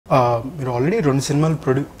మీరు ఆల్రెడీ 2 సినిమాలు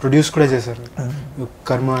ప్రొడ్యూస్ కూడా చేశారు,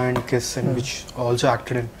 కర్మ and kiss and which also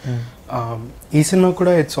acted in. ఈ సినిమా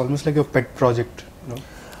కూడా it's almost like your pet project,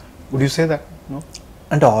 would you say that?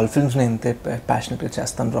 అంటే ఆల్ ఫిల్మ్స్ నేను ఇంతే ప్యాషనెట్గా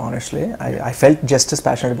చేస్తాను bro. Honestly I felt just as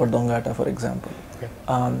passionate about దొంగాట for example.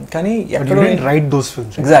 కానీ ఎక్కడో right those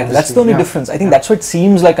films. Exactly, that's the only difference. I think that's what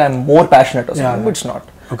seems like I'm more passionate or something, but it's not.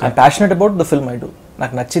 I'm passionate about the film I do.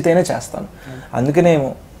 నాకు నచ్చితేనే చేస్తాను. అందుకనే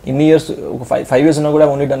ఇన్ని years, ఒక 5 years ఉన్నా కూడా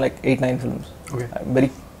only done like 8-9 films. I'm very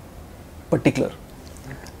particular.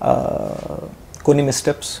 కొన్ని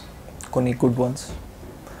మిస్టెప్స్, కొన్ని good ones,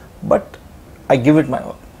 but I give it my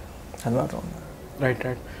all. అది మాత్రం. Right.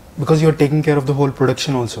 Because you're taking care of the whole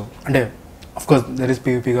production also. And of course there is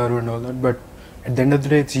PVP Garu and all that, but at the end of the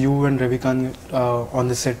day it's you and Ravikant on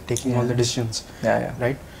the set taking all the decisions. Yeah.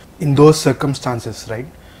 Right? In those circumstances,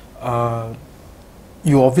 right?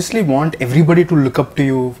 You obviously want everybody to look up to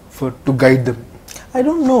you to guide them. I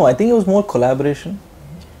don't know. I think it was more collaboration.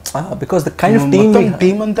 Because the kind of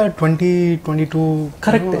team anta 2022.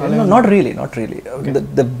 Correct. No, not really. Okay.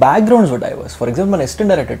 The backgrounds were diverse. For example, my assistant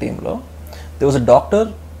director team lo, there was a doctor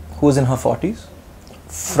who was in her 40s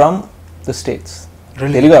from the States.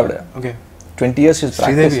 Really? Telugu avada. Okay. 20 years she's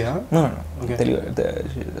practiced. Sridevi, No. Okay. Telugu.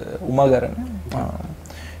 Uma Garane.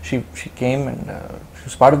 She came and she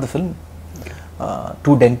was part of the film.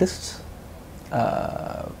 2 dentists.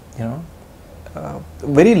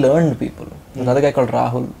 Very learned people. Another guy called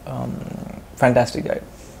Rahul. Fantastic guy.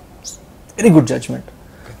 Very good judgment.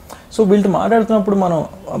 So వీళ్ళతో మాట్లాడుతున్నప్పుడు మనం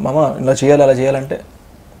మామ ఇలా చేయాలి అలా చేయాలంటే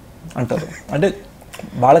అంటారు. అంటే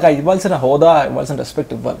వాళ్ళకి ఇవ్వాల్సిన హోదా, ఇవ్వాల్సిన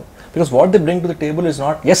రెస్పెక్ట్ ఇవ్వాలి. Because what they bring to the table is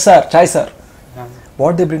not yes sir chai sir.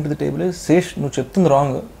 What they bring to the table is Sesh నువ్వు చెప్తుంది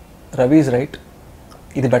రాంగ్, రవి ఈజ్ రైట్,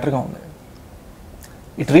 ఇది బెటర్గా ఉంది.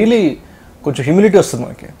 ఇట్ రియలీ కొంచెం హ్యూమిలిటీ వస్తుంది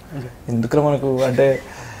మనకి. ఎందుకు మనకు అంటే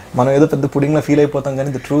మనం ఏదో పెద్ద పుడింగ్లా ఫీల్ అయిపోతాం, కానీ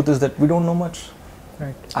the truth is that we don't know much.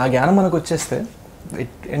 ఆ జ్ఞానం మనకు వచ్చేస్తే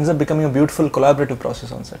it ends up becoming a beautiful collaborative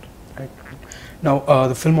process on set. Now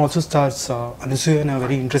the film also stars Anusuya in a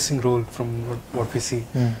very interesting role from what we see,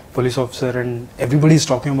 police officer, and everybody is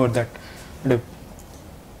talking about that. And,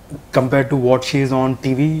 compared to what she is on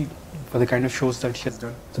TV, for the kind of shows that she has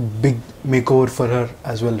done, it's a big makeover for her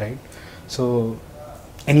as well, right? So,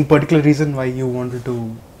 any particular reason why you wanted to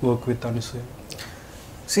work with Anusuya?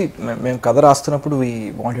 See, మేము కథ రాస్తున్నప్పుడు we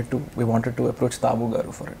wanted to approach Tabu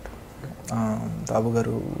garu for it. Tabu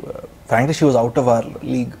garu, frankly, she was out of our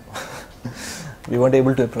league. We weren't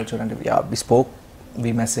able to approach her, and we spoke,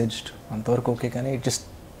 we messaged, అంతవరకు okay, కానీ it just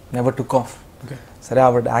never took off. సరే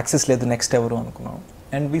ఆవిడ access లేదు, next ఎవరు అనుకున్నాం.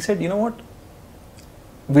 And we said, you know what,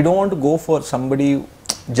 we don't want to go for somebody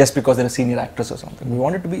just because they're a senior actress or something. We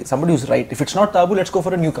want it to be somebody who's right. If it's not Tabu, let's go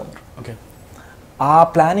for a newcomer. Okay. ఆ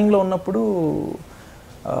ప్లానింగ్లో ఉన్నప్పుడు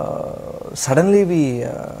suddenly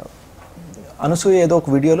Anasuya ఏదో ఒక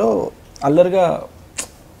వీడియోలో అల్లరిగా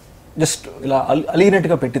just ఇలా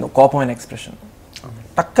అలిగినట్టుగా పెట్టింది, కోపమైన expression.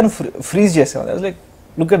 టక్కన freeze చేసేవాళ్ళు. లైక్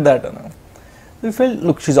లుక్ ఎట్ దాట్ అన్న. వి ఫెల్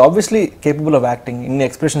look she obviously capable of acting. ఇన్ని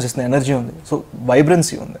ఎక్స్ప్రెషన్స్ ఇస్తున్న ఎనర్జీ ఉంది, సో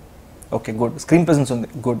వైబ్రెన్సీ ఉంది, ఓకే గుడ్. స్క్రీన్ ప్రెజెన్స్ ఉంది,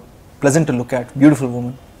 good. Pleasant to look at, beautiful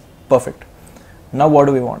women, perfect. Now what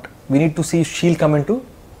do we want? We need to see she'll come in to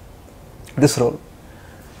this role.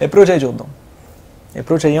 Approach అయ్యి చూద్దాం.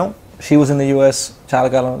 Approach అయ్యాం. She was in the US చాలా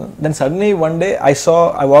కాలం. Then suddenly one day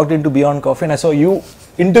I walked into Beyond Coffee and I saw you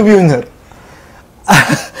interviewing her.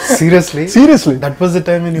 Seriously? That was the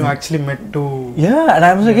time when you actually met to... Yeah, and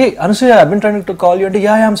I was like, hey, Anusuya, I've been trying to call you. And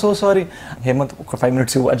yeah, I'm so sorry. Hemanth, 5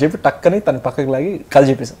 minutes ఇవ్వు అని చెప్పి టక్కని తన పక్కకి లాగి call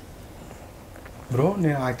చెప్పేసాను. Bro,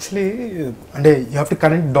 నేను actually అంటే you have to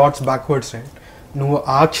connect dots backwards, right? నువ్వు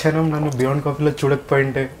ఆ క్షణం నన్ను బియాండ్ కాఫీలో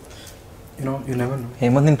చూడకపోయింటే, you never know.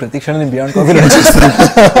 Hemanth, నేను ప్రతి క్షణం నేను బియాండ్ కాఫీలో చూస్తాను.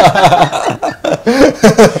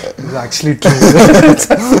 It's actually true.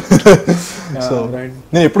 సో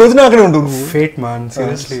నేను ఎప్పుడు వచ్చినా అక్కడే ఉంటాను. Fate man,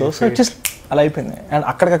 seriously. So just అలా అయిపోయింది. అండ్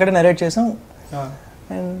అక్కడికక్కడే నరేట్ చేసాం.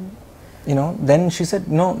 అండ్ then she said,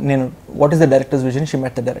 నేను what is the director's vision? She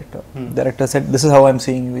met the director. Director said, this is how I'm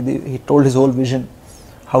seeing you. He told his whole vision,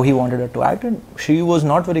 how he wanted her to act, and she was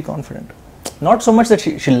not very confident. Not so much that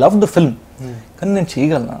she loved the film, కానీ నేను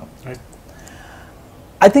చేయగలనా?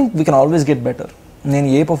 I think we can always get better. నేను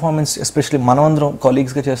ఏ performance, especially మనం అందరం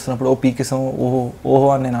కాలీగ్స్గా చేస్తున్నప్పుడు ఓ పీకేసాం, ఓహో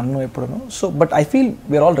అని నేను అన్ను ఎప్పుడూ. So but I feel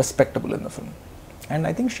we're all respectable in the film, and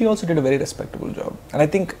I think she also did a very respectable job, and I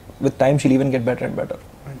think with time she'll even get better and better.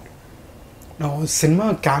 Now cinema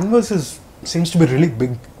canvas seems to be really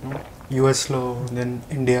big. US lo, then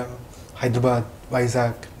India, Hyderabad,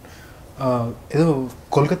 Vizag, ఏదో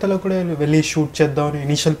కోల్కతాలో కూడా వెళ్ళి shoot చేద్దామని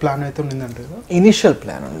initial plan అయితే ఉండిందంటే. Initial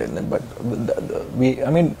plan ఉండింది, but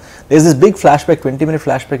I mean there is this big flash back, 20-minute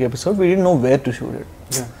flash back episode. We didn't know where to shoot it.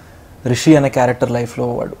 Rishi అనే character లైఫ్లో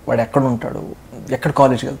వాడు ఎక్కడ ఉంటాడు, ఎక్కడ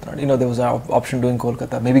కాలేజ్కి వెళ్తున్నాడు. They was option doing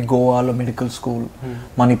Kolkata, maybe గోవాలో మెడికల్ స్కూల్,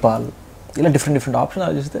 మణిపాల్, ఇలా డిఫరెంట్ ఆప్షన్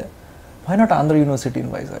ఆలోచిస్తే why not Andhra university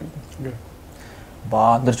in Vizag.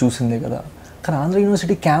 అందరు చూసిందే కదా. కానీ ఆంధ్ర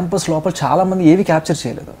యూనివర్సిటీ క్యాంపస్ లోపల చాలామంది ఏవి క్యాప్చర్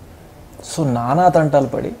చేయలేదు. సో నానా తంటాలు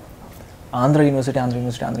పడి ఆంధ్ర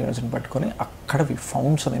యూనివర్సిటీ పట్టుకొని అక్కడ we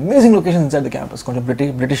found some amazing location inside the campus, కొంచెం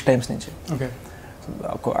బ్రిటిష్ టైమ్స్ నుంచి.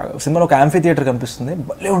 సినిమాలో ఒక యాంఫీ థియేటర్ కనిపిస్తుంది,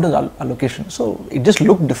 భలే ఉంటుంది ఆ location. So it just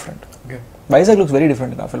look different. Vizag looks very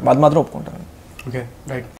different in ఆ ఫిల్మ్, అది మాత్రం ఒప్పుకుంటాను.